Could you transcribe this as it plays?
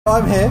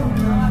I'm here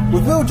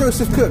with Will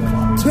Joseph Cook.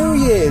 2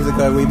 years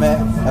ago we met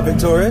at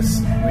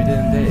Victorious. We did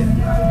indeed.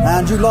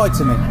 And you lied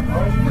to me.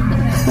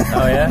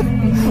 Oh yeah?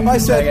 I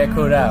said... Did I get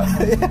called out?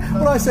 Yeah,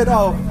 well I said,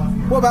 oh,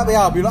 what about the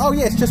album? You're like, oh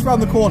yeah, it's just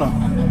round the corner.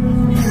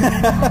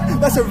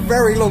 That's a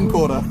very long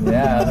corner.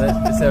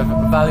 Yeah, it's a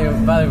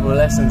valuable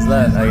lessons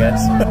learned, I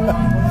guess.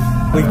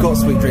 We've got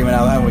Sweet Dreamer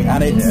now, haven't we?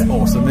 And it's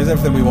awesome. It's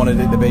everything we wanted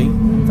it to be.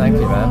 Thank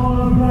you, man.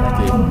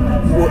 Thank you.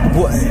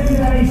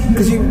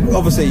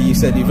 Because you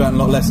said you've learned a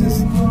lot of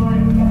lessons.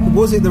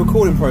 Was it the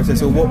recording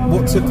process, or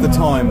what took the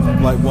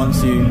time? Like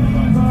once you,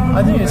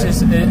 I think it's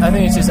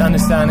just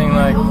understanding,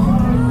 like,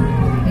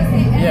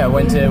 yeah,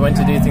 when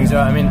to do things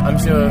right. I mean, I'm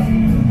sure,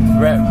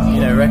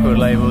 record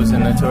labels are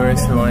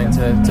notorious for wanting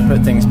to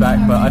put things back,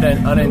 but I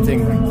don't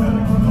think,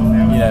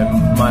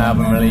 my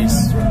album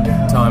release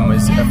time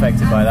was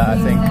affected by that.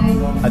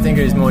 I think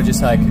it was more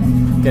just like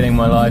getting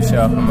my live show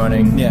up and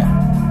running. Yeah.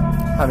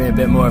 Having a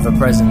bit more of a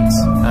presence,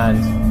 and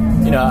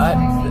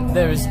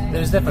there was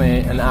definitely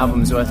an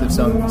album's worth of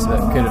songs that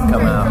could have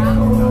come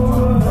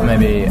out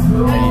maybe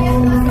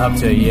up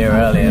to a year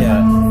earlier.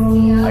 Yeah.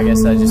 But I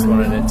guess I just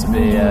wanted it to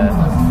be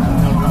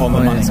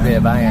to be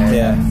a banger.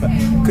 Yeah.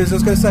 Because I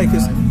was going to say,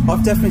 because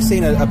I've definitely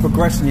seen a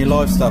progression in your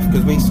live stuff.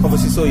 Because we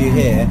obviously saw you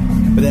here,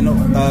 but then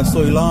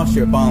saw you last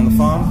year at Barn on the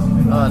Farm.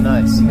 Oh,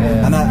 nice.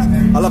 Yeah. And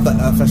I love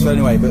that festival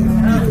anyway, but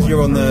because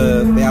you're on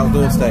the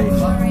outdoor stage,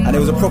 and it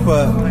was a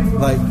proper,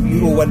 like,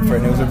 you all went for it,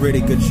 and it was a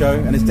really good show,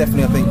 and it's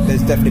definitely, I think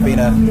there's definitely been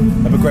a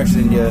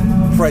progression in your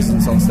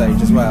presence on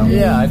stage as well.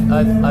 Yeah, I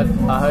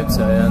hope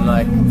so, and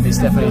like, it's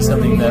definitely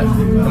something that,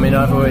 I mean,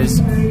 I've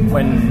always,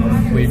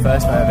 when we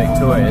first met at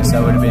Victorious, I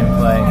would have been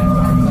playing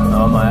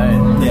on my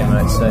own, pretty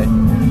much, so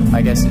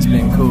I guess it's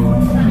been cool,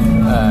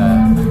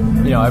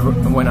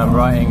 when I'm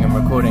writing and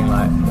recording,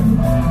 like,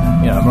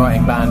 I'm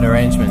writing band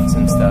arrangements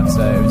and stuff,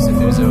 so it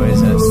was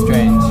always a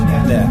strange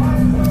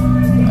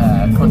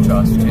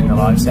contrast between the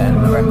live set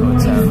and the record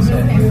sound. So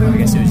I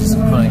guess it was just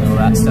pulling all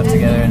that stuff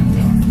together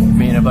and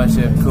meeting a bunch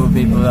of cool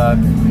people that I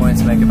wanted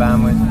to make a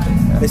band with.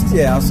 I was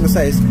going to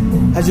say,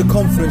 has your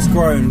confidence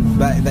grown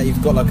that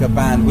you've got like a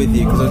band with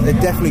you? Because it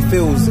definitely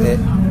feels it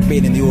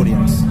being in the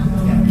audience.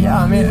 Yeah,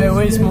 I mean,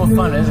 it's more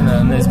fun, isn't it?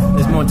 And there's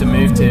more to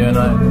move to, and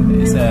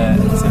it's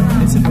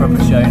a proper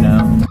show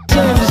now.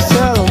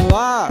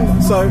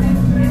 So,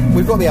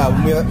 we've got the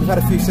album, we've had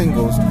a few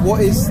singles. What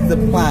is the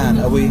plan?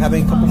 Are we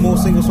having a couple more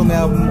singles from the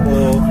album,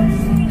 or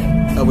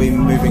are we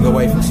moving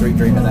away from Sweet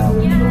Dreamer now?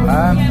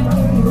 I'm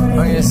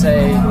going to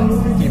say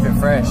keep it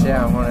fresh,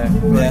 I want to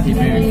keep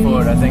moving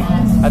forward. I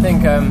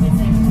think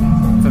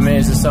for me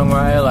as a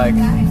songwriter, like,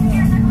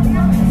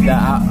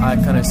 that I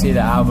kind of see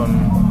the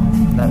album,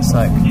 that's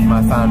like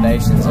my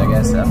foundations, I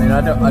guess. I mean,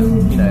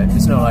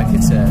 it's not like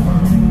it's a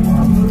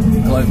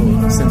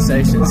global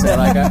sensation, so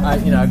like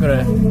I'm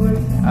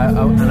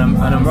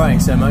writing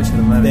so much at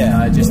the moment.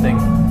 I just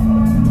think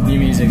new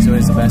music's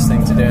always the best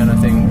thing to do, and I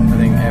think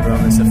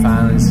everyone that's a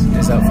fan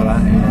is up for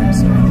that.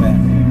 So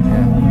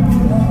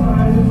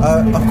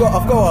I've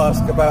got to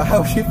ask about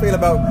how you feel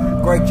about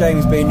Greg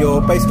James being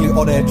your basically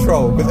on-air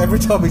troll, because every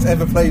time he's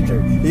ever played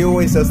you, he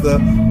always says the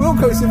Will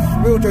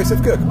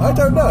Joseph Cook. I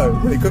don't know.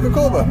 Will he cook a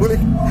korma? Will he?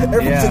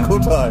 Every single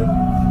time.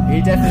 He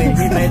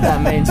made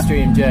that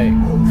mainstream joke.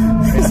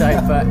 It's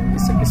like, but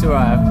it's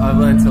alright. I've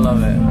learned to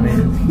love it. I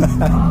mean,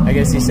 I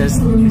guess he says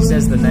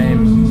the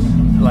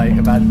name like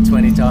about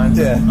 20 times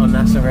on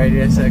national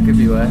radio, so it could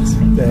be worse.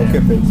 Yeah, it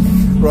could be.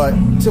 Right,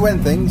 to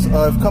end things,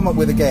 I've come up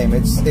with a game.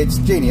 It's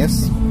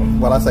genius.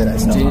 Well, I say that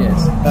it's not.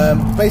 Genius.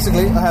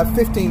 Basically, I have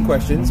 15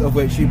 questions, of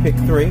which you pick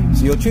 3.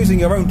 So you're choosing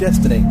your own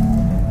destiny.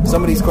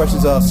 Some of these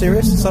questions are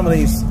serious. Some of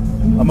these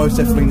are most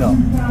definitely not.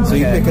 So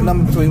you pick a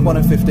number between 1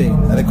 and 15,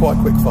 and they're quite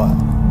quick fire.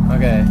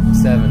 Okay,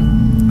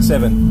 7.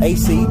 7.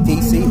 AC,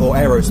 DC, or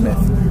Aerosmith?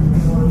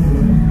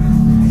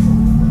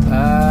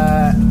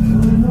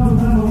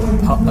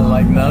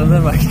 Like none of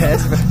them, I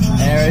guess.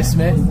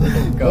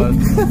 Aerosmith. Go on.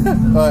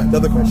 Alright,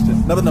 another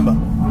question. Another number.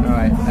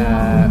 Alright,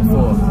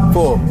 4.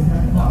 4.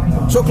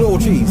 Chocolate or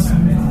cheese?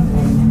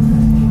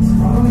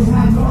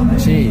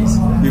 Cheese.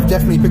 You've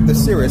definitely picked the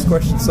serious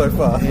question so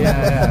far.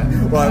 Yeah.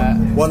 Right,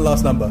 one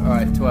last number.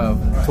 Alright,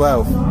 12.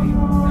 12.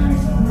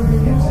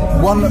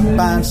 One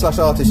band /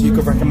 artist you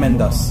could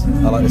recommend us.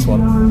 I like this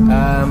one.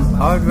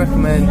 I would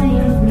recommend.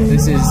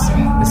 This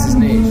is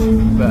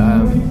niche,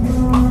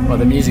 but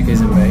the music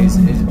isn't. But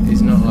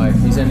he's not like,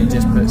 he's only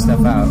just put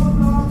stuff out.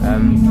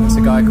 It's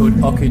a guy called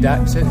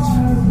Okudaxij.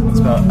 It's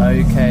spelled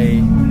OkudAxij,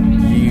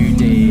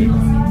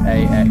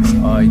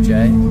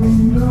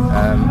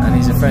 and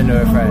he's a friend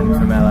of a friend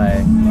from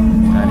LA,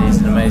 and he's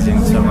an amazing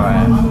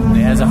songwriter. And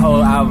he has a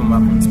whole album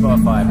up on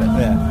Spotify, but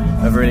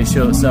of really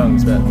short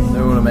songs, but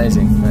they're all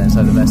amazing. It's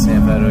like the best thing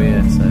I've heard all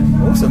year. So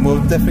awesome.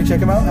 We'll definitely check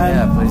them out.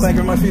 And please. Thank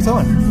you very much for your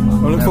time.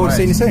 We'll look forward to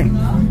seeing you soon.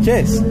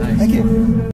 Cheers. Thanks. Thank you.